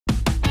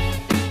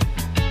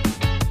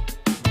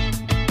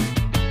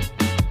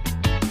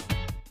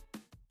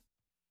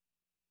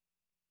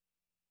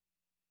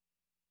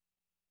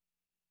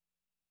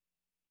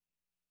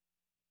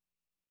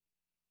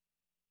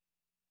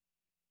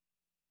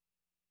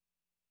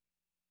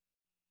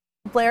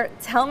Blayre,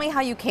 tell me how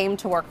you came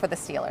to work for the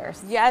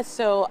Steelers. Yeah,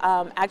 so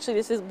actually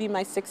this will be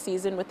my 6th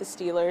season with the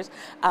Steelers.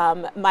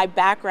 My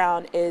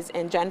background is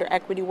in gender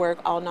equity work,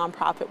 all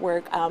nonprofit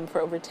work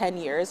for over 10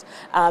 years.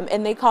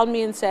 And they called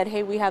me and said,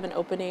 hey, we have an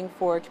opening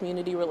for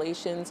community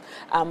relations.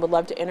 Would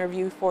love to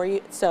interview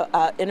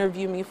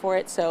me for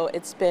it. So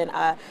it's been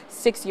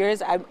 6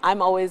 years.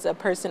 I'm always a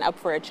person up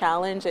for a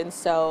challenge, and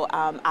so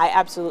I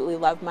absolutely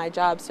love my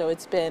job. So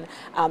it's been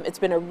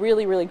a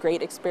really, really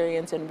great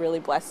experience, and really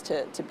blessed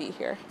to be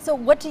here.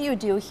 So what do you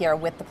do here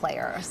with the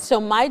players?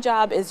 So my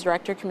job is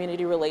Director of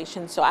Community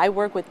Relations. So I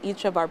work with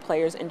each of our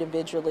players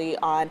individually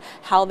on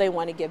how they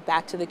want to give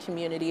back to the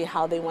community,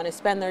 how they want to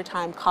spend their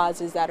time,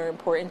 causes that are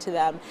important to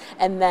them.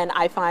 And then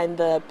I find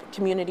the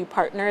community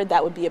partner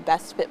that would be a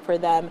best fit for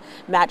them,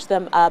 match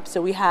them up. So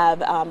we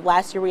have,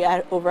 last year we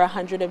had over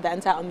 100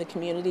 events out in the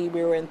community.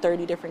 We were in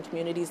 30 different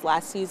communities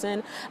last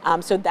season.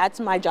 So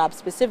that's my job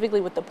specifically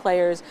with the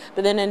players.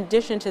 But then in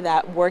addition to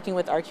that, working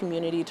with our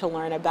community to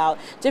learn about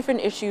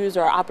different issues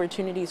or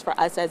opportunities for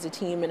us as a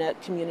team and a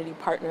community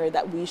partner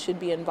that we should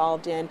be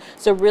involved in.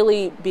 So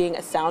really being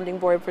a sounding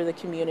board for the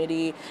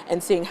community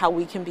and seeing how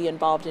we can be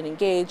involved and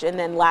engaged. And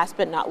then last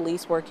but not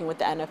least, working with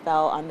the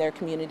NFL on their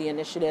community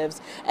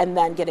initiatives and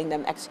then getting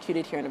them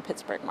executed here in the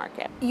Pittsburgh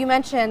market. You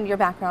mentioned your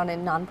background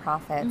in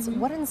nonprofits.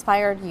 What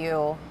inspired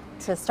you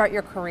to start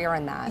your career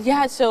in that?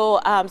 Yeah, so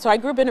I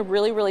grew up in a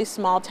really, really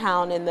small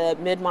town in the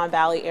Mid-Mon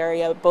Valley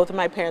area. Both of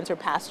my parents are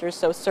pastors,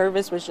 so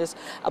service was just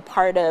a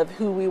part of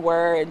who we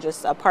were and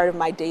just a part of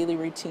my daily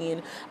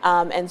routine.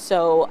 And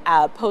so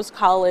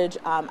post-college,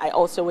 I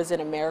also was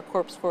in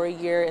AmeriCorps for a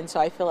year, and so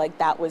I feel like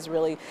that was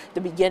really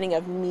the beginning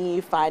of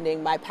me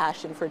finding my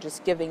passion for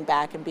just giving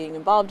back and being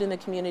involved in the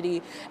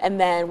community, and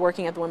then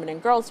working at the Women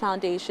and Girls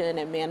Foundation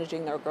and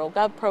managing their Girl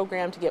Gov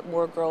program to get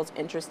more girls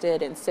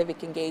interested in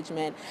civic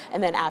engagement,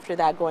 and then after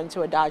that going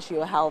to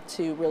Adagio Health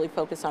to really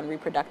focus on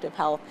reproductive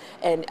health,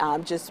 and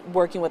just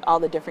working with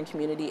all the different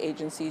community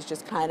agencies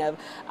just kind of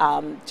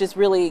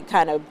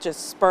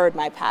just spurred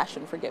my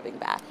passion for giving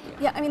back.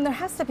 Yeah, I mean, there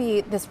has to be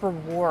this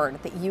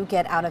reward that you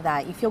get out of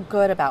that. You feel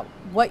good about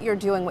what you're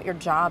doing, what your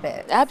job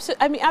is.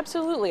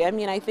 Absolutely. I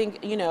mean, I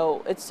think, you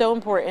know, it's so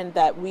important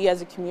that we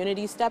as a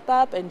community step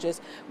up and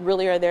just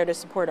really are there to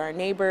support our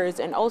neighbors,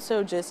 and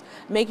also just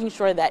making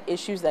sure that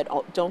issues that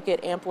don't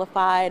get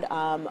amplified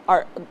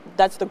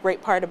that's the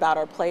great part about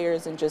our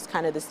players and just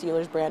kind of the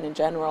Steelers brand in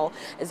general,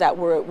 is that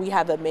we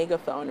have a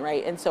megaphone,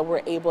 right? And so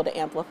we're able to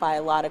amplify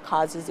a lot of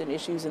causes and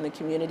issues in the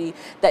community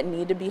that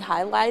need to be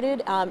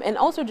highlighted, and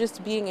also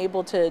just being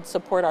able to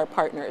support our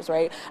partners,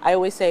 right? I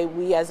always say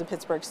we as the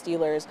Pittsburgh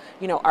Steelers,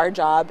 you know, our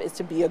job is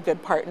to be a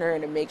good partner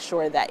and to make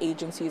sure that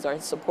agencies are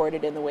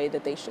supported in the way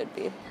that they should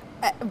be.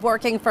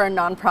 Working for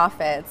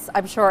nonprofits,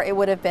 I'm sure it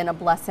would have been a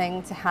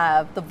blessing to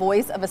have the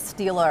voice of a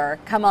Steeler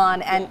come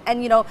on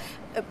and you know,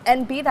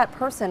 and be that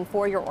person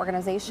for your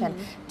organization.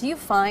 Do you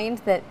find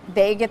that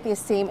they get the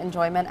same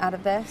enjoyment out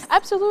of this?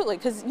 Absolutely,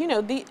 because you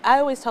know, I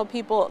always tell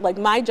people, like,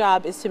 my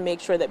job is to make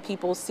sure that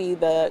people see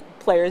the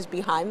players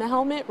behind the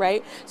helmet,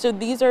 right? So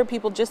these are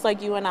people just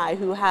like you and I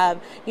who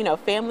have, you know,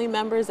 family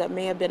members that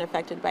may have been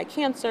affected by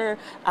cancer,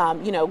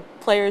 you know,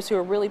 players who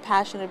are really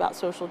passionate about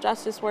social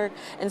justice work,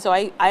 and so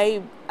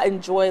I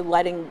enjoy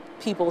letting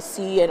people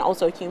see and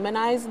also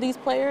humanize these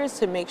players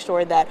to make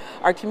sure that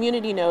our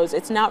community knows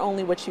it's not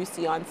only what you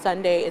see on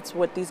Sunday, it's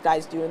what these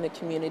guys do in the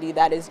community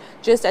that is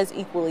just as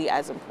equally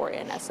as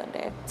important as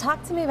Sunday.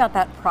 Talk to me about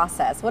that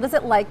process. What is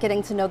it like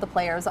getting to know the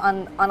players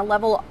on a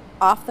level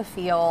off the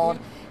field?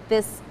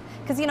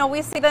 Because, you know,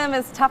 we see them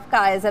as tough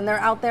guys and they're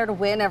out there to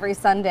win every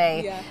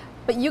Sunday.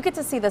 But you get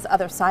to see this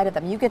other side of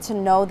them. You get to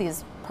know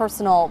these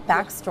personal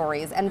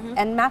backstories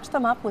and match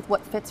them up with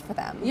what fits for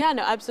them. Yeah,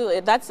 no,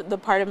 absolutely. That's the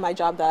part of my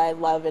job that I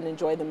love and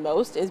enjoy the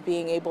most, is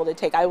being able to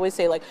take, I always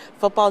say, like,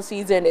 football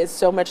season is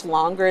so much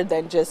longer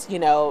than just, you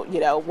know,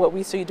 what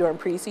we see during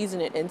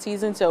preseason and in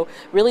season. So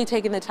really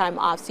taking the time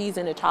off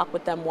season to talk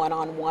with them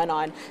one-on-one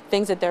on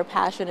things that they're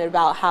passionate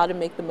about, how to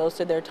make the most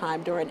of their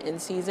time during in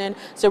season.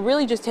 So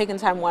really just taking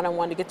time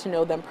one-on-one to get to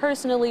know them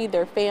personally,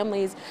 their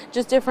families,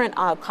 just different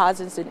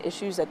causes and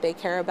issues that they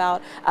care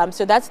about.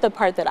 So that's the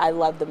part that I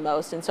love the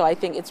most. And so I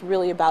think it's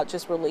really about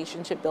just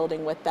relationship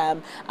building with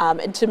them,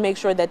 and to make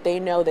sure that they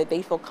know that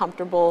they feel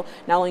comfortable,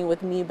 not only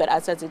with me, but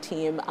us as a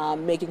team,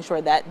 making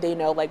sure that they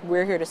know, like,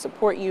 we're here to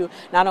support you,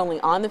 not only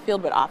on the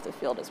field, but off the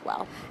field as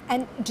well.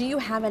 And do you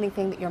have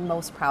anything that you're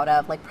most proud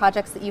of, like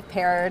projects that you've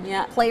paired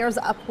players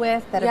up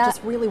with that have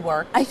just really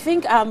worked? I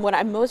think what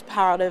I'm most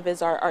proud of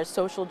is our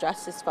social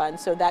justice fund.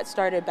 So that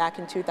started back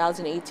in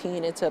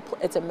 2018. It's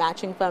a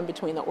matching fund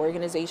between the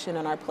organization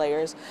and our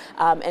players.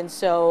 And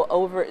so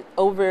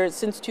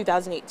since 2018,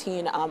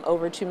 2018,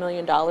 over $2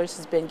 million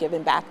has been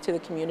given back to the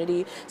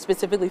community,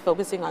 specifically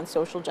focusing on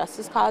social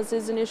justice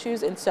causes and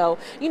issues. And so,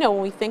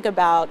 when we think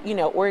about,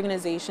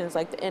 organizations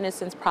like the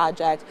Innocence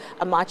Project,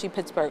 Amachi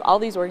Pittsburgh, all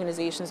these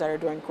organizations that are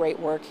doing great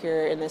work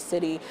here in the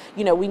city,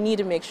 we need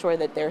to make sure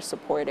that they're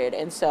supported.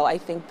 And so I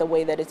think the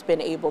way that it's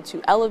been able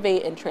to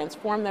elevate and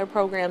transform their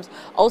programs,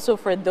 also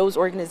for those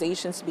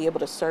organizations to be able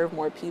to serve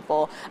more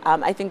people,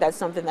 I think that's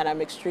something that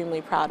I'm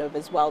extremely proud of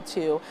as well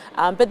too.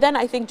 But then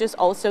I think just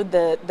also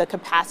the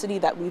capacity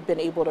that we've been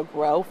able to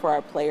grow for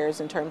our players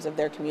in terms of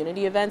their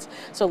community events.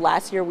 So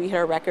last year we hit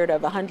a record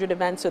of 100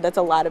 events, so that's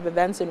a lot of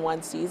events in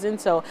one season.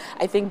 So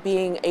I think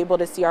being able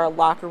to see our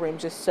locker room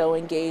just so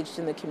engaged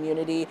in the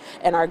community,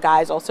 and our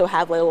guys also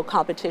have little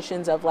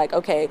competitions of like,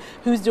 okay,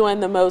 who's doing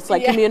the most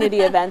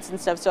community events and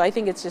stuff. So I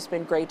think it's just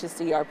been great to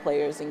see our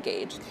players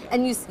engaged.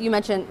 And you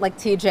mentioned like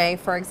TJ,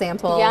 for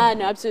example. Yeah,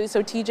 no, absolutely.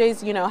 So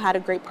TJ's, had a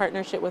great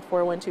partnership with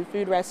 412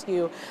 Food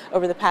Rescue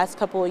over the past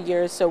couple of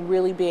years. So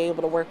really being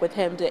able to work with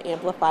him to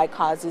amplify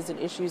causes and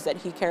issues that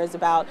he cares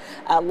about.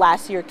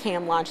 Last year,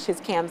 Cam launched his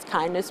Cam's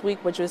Kindness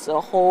Week, which was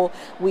a whole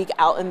week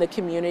out in the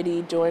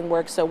community doing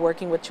work. So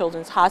working with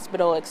Children's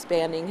Hospital,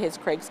 expanding his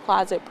Craig's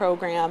Closet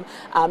program,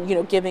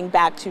 giving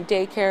back to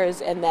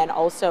daycares, and then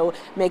also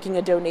making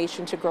a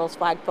donation to girls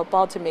flag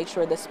football to make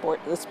sure the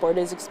sport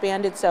is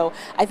expanded. So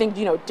I think,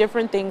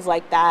 different things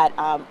like that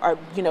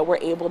we're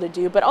able to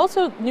do. But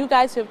also new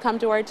guys who have come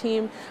to our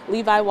team,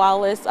 Levi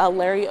Wallace,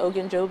 Larry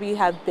Ogunjobi,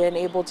 have been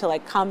able to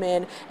come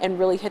in and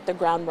really hit the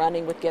ground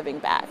running with giving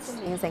back.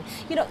 Amazing.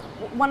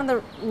 One of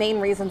the main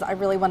reasons I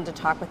really wanted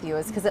to talk with you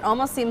is because it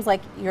almost seems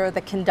like you're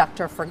the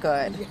conductor for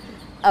good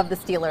of the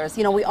Steelers.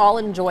 We all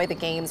enjoy the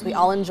games. We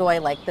all enjoy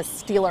the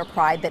Steeler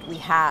pride that we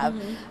have.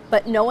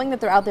 But knowing that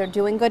they're out there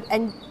doing good,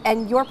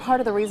 and you're part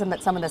of the reason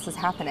that some of this is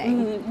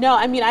happening. No,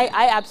 I mean, I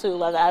absolutely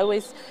love it. I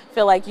always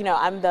feel like,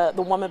 I'm the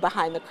woman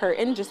behind the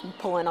curtain, just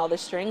pulling all the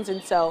strings.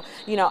 And so,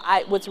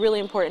 what's really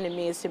important to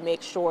me is to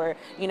make sure,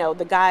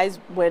 the guys,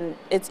 when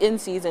it's in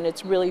season,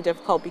 it's really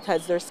difficult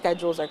because their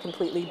schedules are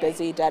completely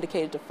busy,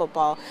 dedicated to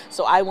football.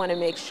 So I want to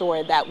make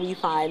sure that we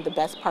find the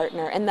best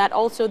partner, and that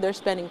also they're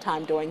spending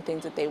time doing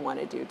things that they want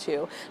to do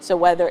too. So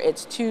whether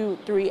it's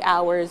 2-3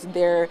 hours,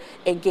 they're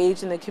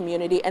engaged in the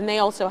community, and they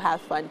also have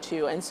fun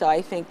too. And so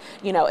I think,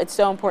 it's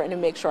so important to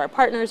make sure our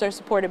partners are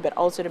supported, but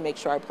also to make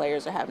sure our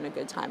players are having a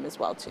good time as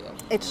well too.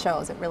 It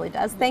shows, it really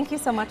does. Thank you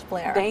so much,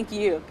 Blayre. Thank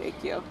you.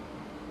 Thank you.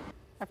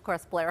 Of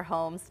course, Blayre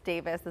Holmes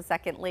Davis, the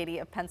Second Lady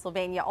of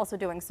Pennsylvania, also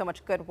doing so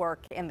much good work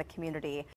in the community.